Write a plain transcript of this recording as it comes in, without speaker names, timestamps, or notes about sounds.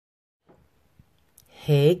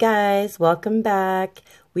Hey guys, welcome back.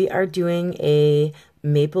 We are doing a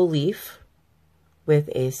maple leaf with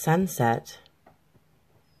a sunset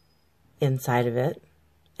inside of it.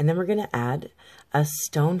 And then we're going to add a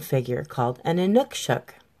stone figure called an Inukshuk.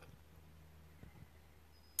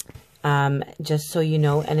 Just so you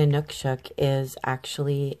know, an Inukshuk is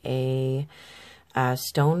actually a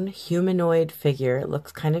stone humanoid figure. It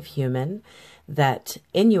looks kind of human, that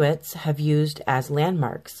Inuits have used as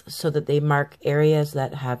landmarks so that they mark areas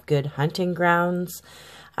that have good hunting grounds.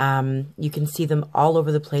 You can see them all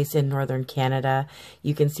over the place in northern Canada.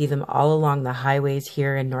 You can see them all along the highways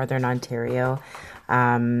here in northern Ontario.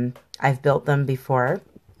 I've built them before,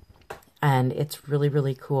 and it's really,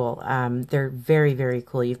 really cool. They're very, very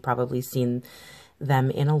cool. You've probably seen them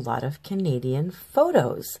in a lot of Canadian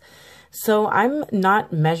photos. So I'm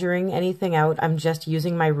not measuring anything out. I'm just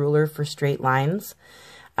using my ruler for straight lines.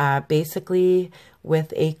 Basically,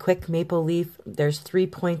 with a quick maple leaf, there's 3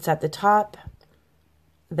 points at the top.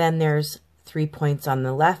 Then there's 3 points on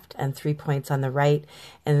the left and 3 points on the right.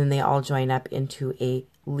 And then they all join up into a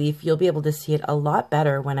leaf. You'll be able to see it a lot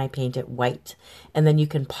better when I paint it white. And then you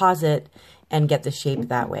can pause it and get the shape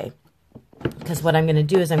that way. Because what I'm going to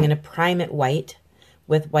do is I'm going to prime it white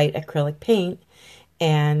with white acrylic paint,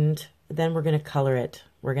 and then we're going to color it.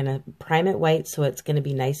 We're going to prime it white so it's going to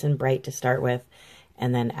be nice and bright to start with,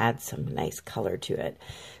 and then add some nice color to it.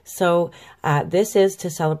 So this is to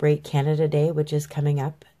celebrate Canada Day, which is coming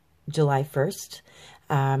up July 1st,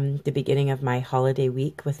 the beginning of my holiday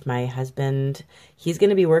week with my husband. He's going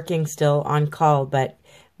to be working still on call, but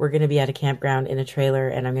we're going to be at a campground in a trailer,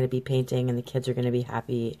 and I'm going to be painting, and the kids are going to be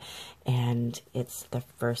happy. And it's the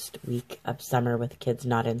first week of summer with kids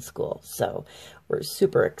not in school. So we're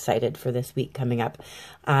super excited for this week coming up.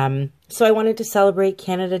 So I wanted to celebrate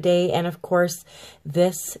Canada Day. And of course,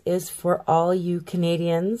 this is for all you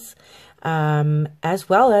Canadians, as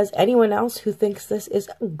well as anyone else who thinks this is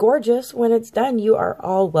gorgeous when it's done. You are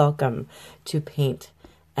all welcome to paint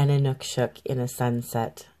an Inukshuk in a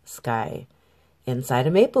sunset sky inside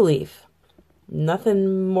a maple leaf.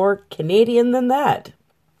 Nothing more Canadian than that.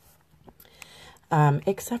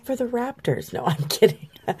 Except for the Raptors. No, I'm kidding.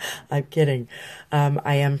 I'm kidding.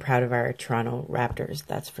 I am proud of our Toronto Raptors,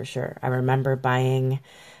 that's for sure. I remember buying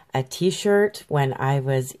a t-shirt when I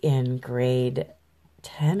was in grade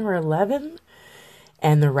 10 or 11,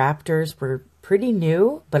 and the Raptors were pretty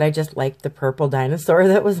new, but I just liked the purple dinosaur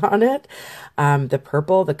that was on it.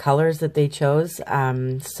 The colors that they chose.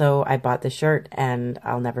 So I bought the shirt, and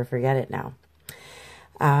I'll never forget it now.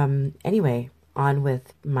 Anyway, on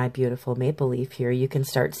with my beautiful maple leaf here. You can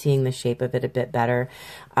start seeing the shape of it a bit better.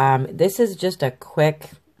 This is just a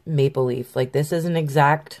quick maple leaf. Like, this isn't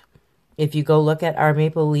exact. If you go look at our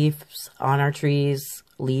maple leaves on our trees,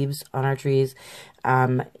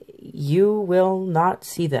 you will not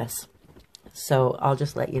see this. So I'll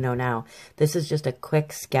just let you know now. This is just a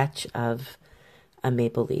quick sketch of a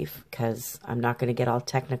maple leaf, because I'm not going to get all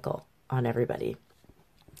technical on everybody.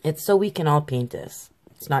 It's so we can all paint this.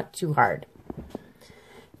 It's not too hard.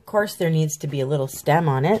 Of course, there needs to be a little stem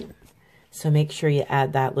on it, so make sure you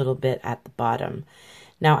add that little bit at the bottom.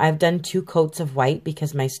 Now, I've done 2 coats of white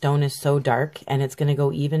because my stone is so dark, and it's going to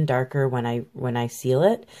go even darker when I seal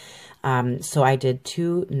it. So I did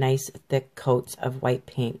 2 nice thick coats of white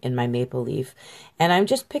paint in my maple leaf, and I'm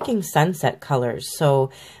just picking sunset colors.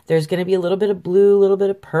 So there's going to be a little bit of blue, a little bit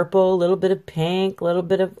of purple, a little bit of pink, a little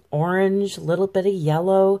bit of orange, a little bit of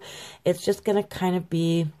yellow. It's just going to kind of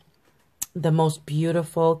be the most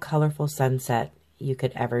beautiful, colorful sunset you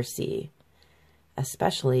could ever see,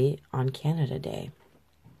 especially on Canada Day.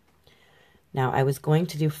 Now, I was going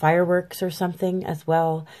to do fireworks or something as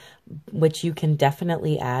well, which you can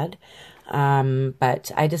definitely add.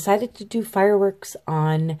 But I decided to do fireworks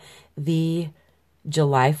on the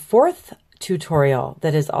July 4th tutorial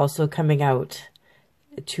that is also coming out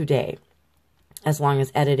today. As long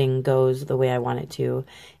as editing goes the way I want it to,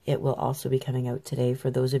 it will also be coming out today for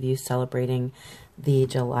those of you celebrating the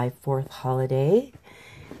July 4th holiday.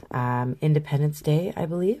 Independence Day, I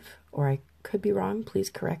believe, or I could be wrong. Please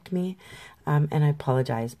correct me. And I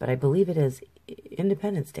apologize, but I believe it is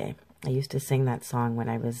Independence Day. I used to sing that song when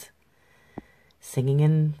I was singing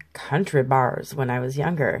in country bars when I was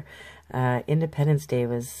younger. Independence Day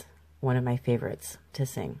was one of my favorites to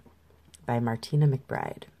sing, by Martina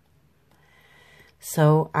McBride.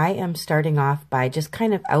 So I am starting off by just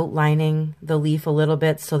kind of outlining the leaf a little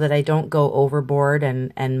bit so that I don't go overboard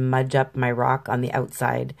and mudge up my rock on the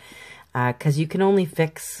outside, because you can only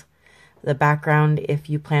fix the background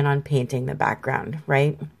if you plan on painting the background,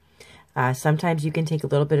 right? Sometimes you can take a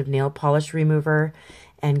little bit of nail polish remover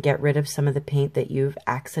and get rid of some of the paint that you've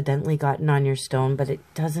accidentally gotten on your stone, but it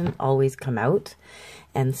doesn't always come out.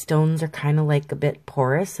 And stones are kind of like a bit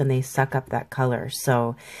porous and they suck up that color.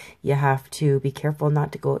 So you have to be careful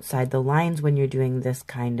not to go outside the lines when you're doing this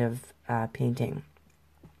kind of painting.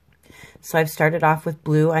 So I've started off with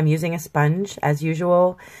blue. I'm using a sponge as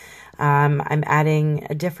usual. I'm adding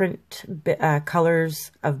different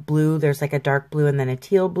colors of blue. There's like a dark blue and then a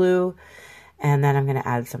teal blue. And then I'm going to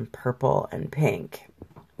add some purple and pink.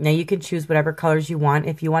 Now you can choose whatever colors you want.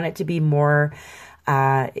 If you want it to be more,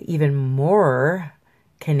 even more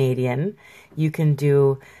Canadian, you can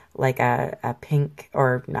do like a pink,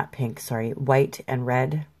 or not pink, sorry, white and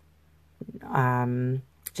red.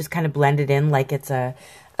 Just kind of blend it in like it's a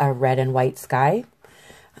red and white sky.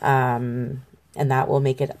 And that will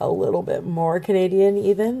make it a little bit more Canadian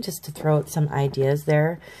even, just to throw out some ideas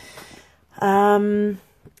there. And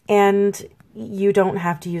you don't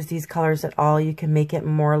have to use these colors at all. You can make it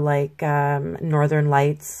more like Northern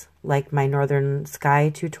Lights, like my Northern Sky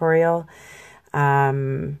tutorial.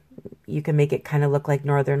 You can make it kind of look like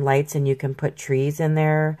Northern Lights, and you can put trees in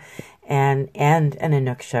there and an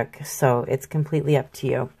Inukshuk. So it's completely up to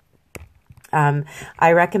you.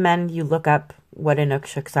 I recommend you look up what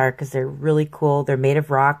Inukshuks are, because they're really cool. They're made of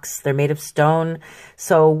rocks. They're made of stone.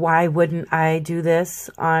 So why wouldn't I do this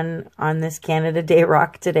on this Canada Day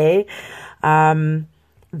rock today?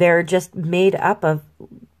 They're just made up of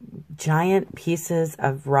giant pieces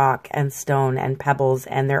of rock and stone and pebbles,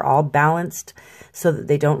 and they're all balanced so that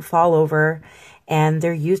they don't fall over, and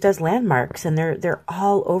they're used as landmarks, and they're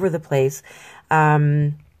all over the place.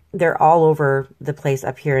 They're all over the place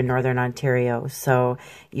up here in Northern Ontario, so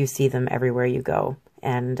you see them everywhere you go,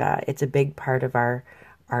 and it's a big part of our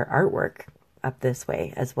artwork up this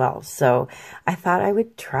way as well. So I thought I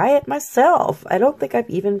would try it myself. I don't think I've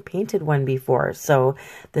even painted one before, so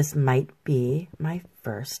this might be my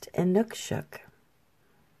first Inukshuk.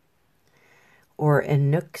 Or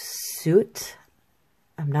Inukshuk.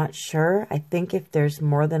 I'm not sure. I think if there's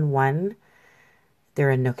more than one,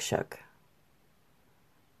 they're Inukshuk.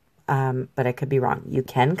 But I could be wrong. You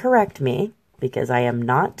can correct me, because I'm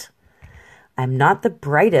not the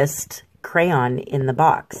brightest crayon in the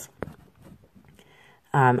box.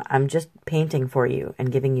 I'm just painting for you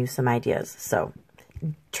and giving you some ideas, so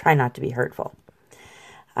try not to be hurtful.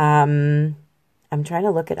 I'm trying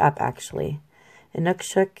to look it up, actually.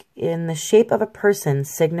 Inukshuk, in the shape of a person,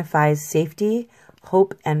 signifies safety,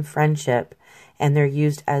 hope, and friendship, and they're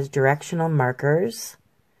used as directional markers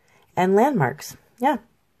and landmarks. Yeah,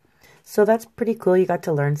 so that's pretty cool. You got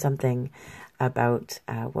to learn something about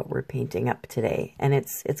what we're painting up today, and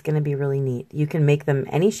it's going to be really neat. You can make them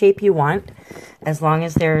any shape you want, as long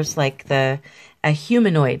as there's like a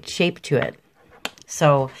humanoid shape to it.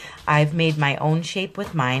 So I've made my own shape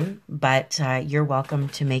with mine, but you're welcome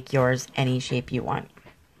to make yours any shape you want.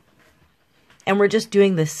 And we're just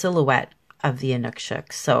doing the silhouette of the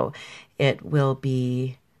Inukshuk, so it will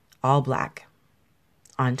be all black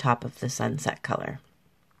on top of the sunset color.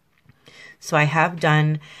 So I have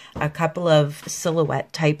done a couple of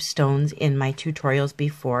silhouette type stones in my tutorials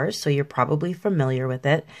before, so you're probably familiar with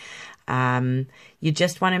it. You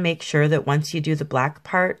just want to make sure that once you do the black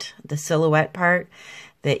part, the silhouette part,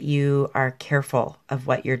 that you are careful of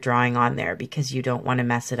what you're drawing on there, because you don't want to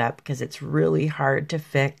mess it up, because it's really hard to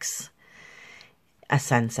fix a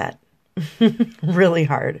sunset. Really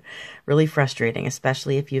hard, really frustrating,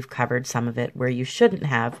 especially if you've covered some of it where you shouldn't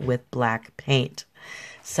have with black paint.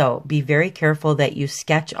 So be very careful that you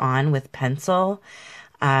sketch on with pencil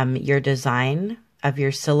your design of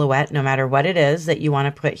your silhouette, no matter what it is that you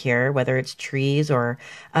want to put here, whether it's trees or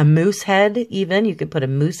a moose head even. You could put a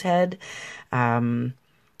moose head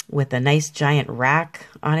with a nice giant rack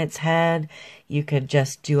on its head. You could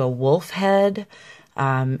just do a wolf head.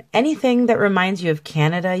 Anything that reminds you of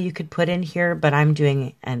Canada you could put in here, but I'm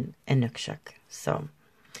doing an Inukshuk. So,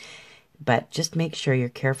 but just make sure you're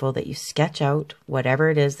careful that you sketch out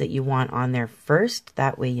whatever it is that you want on there first.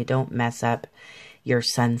 That way you don't mess up your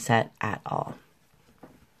sunset at all.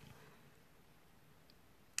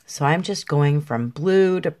 So I'm just going from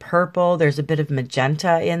blue to purple. There's a bit of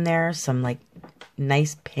magenta in there, some like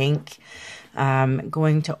nice pink.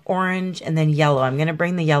 Going to orange and then yellow. I'm going to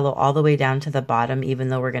bring the yellow all the way down to the bottom, even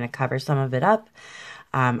though we're going to cover some of it up.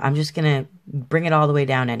 I'm just going to bring it all the way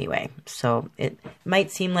down anyway. So it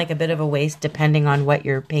might seem like a bit of a waste depending on what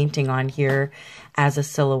you're painting on here as a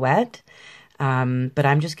silhouette. But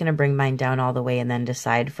I'm just going to bring mine down all the way and then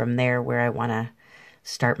decide from there where I want to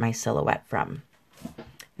start my silhouette from.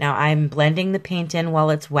 Now I'm blending the paint in while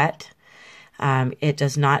it's wet. It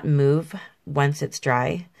does not move once it's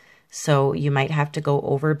dry. So you might have to go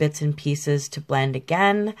over bits and pieces to blend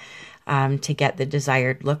again to get the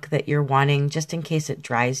desired look that you're wanting, just in case it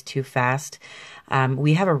dries too fast.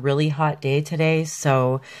 We have a really hot day today,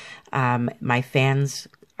 so my fans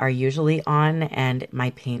are usually on and my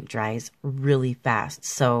paint dries really fast.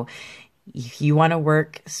 So if you want to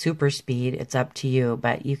work super speed, it's up to you,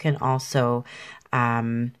 but you can also,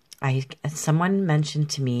 someone mentioned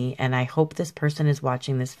to me, and I hope this person is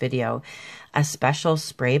watching this video, a special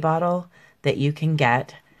spray bottle that you can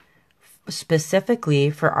get specifically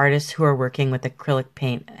for artists who are working with acrylic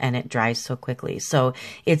paint and it dries so quickly. So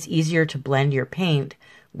it's easier to blend your paint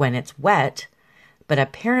when it's wet, but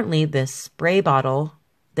apparently this spray bottle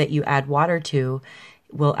that you add water to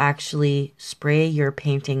will actually spray your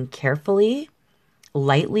painting carefully,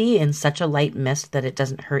 lightly, in such a light mist that it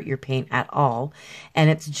doesn't hurt your paint at all. And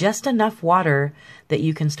it's just enough water that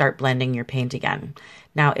you can start blending your paint again.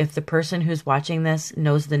 Now, if the person who's watching this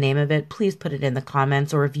knows the name of it, please put it in the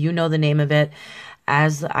comments, or if you know the name of it.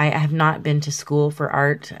 As I have not been to school for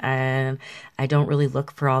art, and I don't really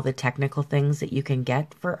look for all the technical things that you can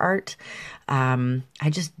get for art. I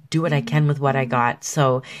just do what I can with what I got.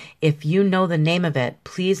 So if you know the name of it,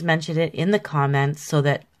 please mention it in the comments so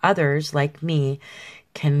that others like me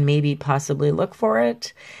can maybe possibly look for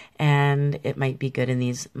it. And it might be good in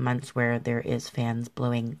these months where there is fans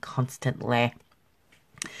blowing constantly.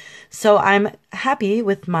 So I'm happy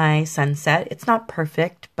with my sunset. It's not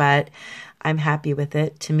perfect, but I'm happy with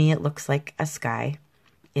it. To me, it looks like a sky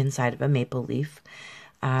inside of a maple leaf.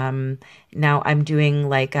 Now I'm doing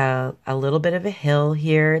like a little bit of a hill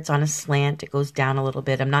here. It's on a slant. It goes down a little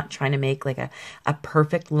bit. I'm not trying to make like a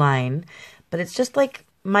perfect line, but it's just like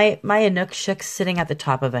my Inukshuk sitting at the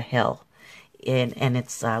top of a hill, and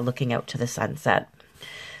it's looking out to the sunset.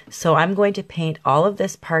 So I'm going to paint all of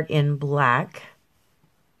this part in black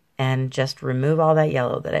and just remove all that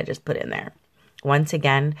yellow that I just put in there. Once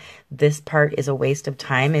again, this part is a waste of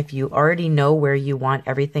time. If you already know where you want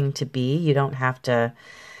everything to be, you don't have to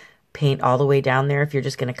paint all the way down there if you're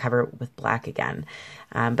just going to cover it with black again.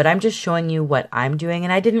 But I'm just showing you what I'm doing,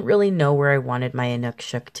 and I didn't really know where I wanted my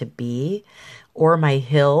Inukshuk to be or my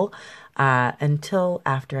hill until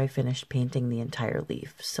after I finished painting the entire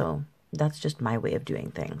leaf. So that's just my way of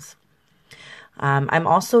doing things. I'm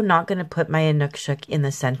also not going to put my Inukshuk in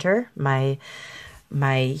the center. My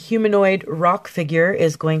humanoid rock figure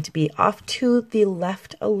is going to be off to the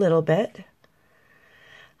left a little bit.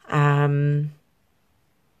 I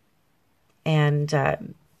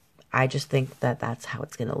just think that that's how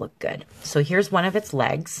it's going to look good. So here's one of its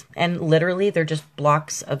legs, and literally they're just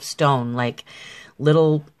blocks of stone, like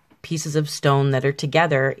little pieces of stone that are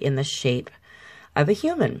together in the shape of a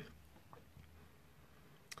human.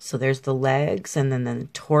 So there's the legs, and then the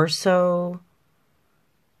torso.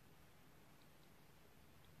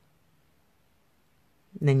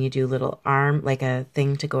 And then you do little arm, like a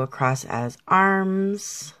thing to go across as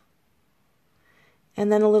arms.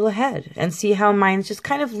 And then a little head. And see how mine's just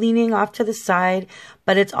kind of leaning off to the side,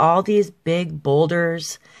 but it's all these big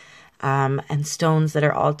boulders and stones that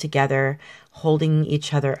are all together holding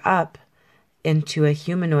each other up into a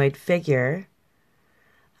humanoid figure.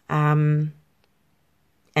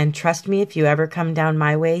 And trust me, if you ever come down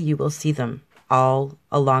my way, you will see them all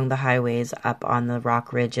along the highways, up on the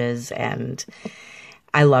rock ridges, and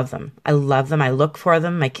I love them. I love them. I look for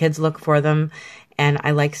them. My kids look for them, and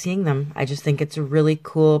I like seeing them. I just think it's a really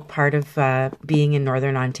cool part of being in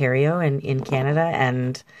Northern Ontario and in Canada,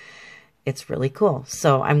 and it's really cool.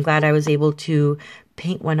 So I'm glad I was able to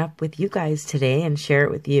paint one up with you guys today and share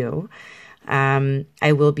it with you.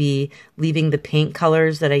 I will be leaving the paint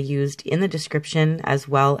colors that I used in the description, as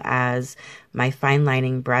well as my fine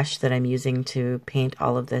lining brush that I'm using to paint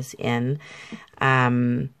all of this in.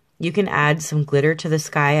 You can add some glitter to the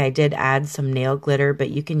sky. I did add some nail glitter, but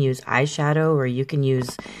you can use eyeshadow, or you can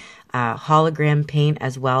use hologram paint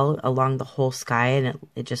as well along the whole sky, and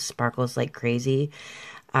it just sparkles like crazy.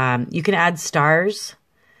 You can add stars.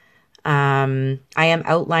 I am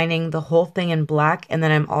outlining the whole thing in black, and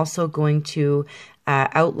then I'm also going to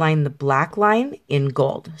outline the black line in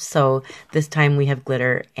gold. So this time we have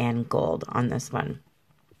glitter and gold on this one.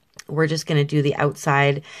 We're just going to do the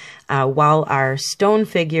outside while our stone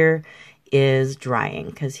figure is drying,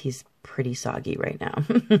 because he's pretty soggy right now.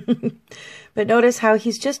 But notice how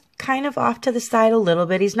he's just kind of off to the side a little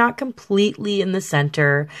bit. He's not completely in the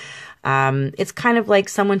center. It's kind of like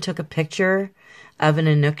someone took a picture of an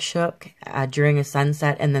Inukshuk during a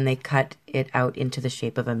sunset, and then they cut it out into the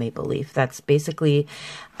shape of a maple leaf. That's basically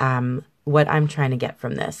what I'm trying to get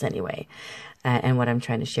from this anyway, and what I'm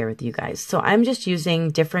trying to share with you guys. So I'm just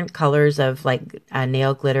using different colors of like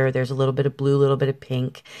nail glitter. There's a little bit of blue, a little bit of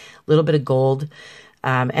pink, a little bit of gold.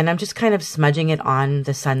 And I'm just kind of smudging it on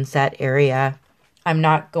the sunset area. I'm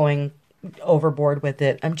not going overboard with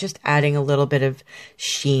it. I'm just adding a little bit of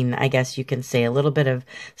sheen, I guess you can say, a little bit of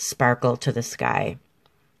sparkle to the sky.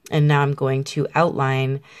 And now I'm going to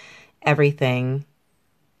outline everything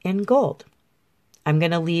in gold. I'm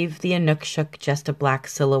going to leave the Inukshuk just a black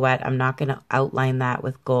silhouette. I'm not going to outline that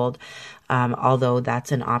with gold, although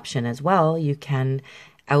that's an option as well. You can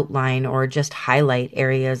outline or just highlight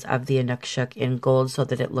areas of the Inukshuk in gold so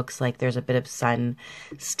that it looks like there's a bit of sun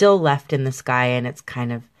still left in the sky and it's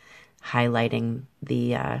kind of highlighting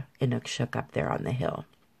the Inukshuk up there on the hill.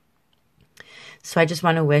 So I just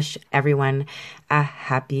want to wish everyone a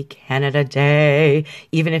happy Canada Day.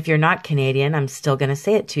 Even if you're not Canadian, I'm still going to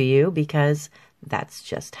say it to you because that's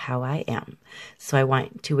just how I am. So I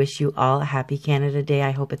want to wish you all a happy Canada Day. I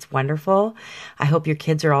hope it's wonderful. I hope your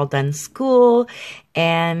kids are all done school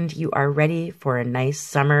and you are ready for a nice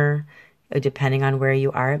summer. Depending on where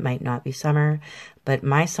you are, it might not be summer, but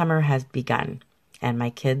my summer has begun and my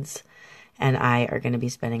kids and I are going to be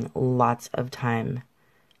spending lots of time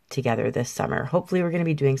together this summer. Hopefully we're going to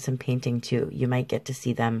be doing some painting too. You might get to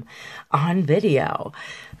see them on video.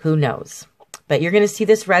 Who knows? But you're going to see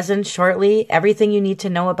this resin shortly. Everything you need to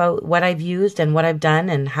know about what I've used and what I've done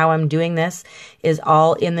and how I'm doing this is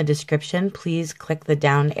all in the description. Please click the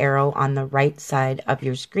down arrow on the right side of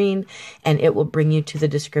your screen and it will bring you to the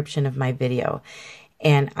description of my video.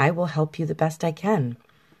 And I will help you the best I can.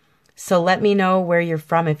 So let me know where you're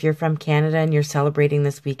from. If you're from Canada and you're celebrating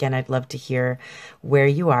this weekend, I'd love to hear where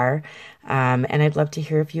you are. And I'd love to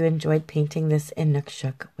hear if you enjoyed painting this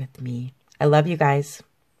Inukshuk with me. I love you guys.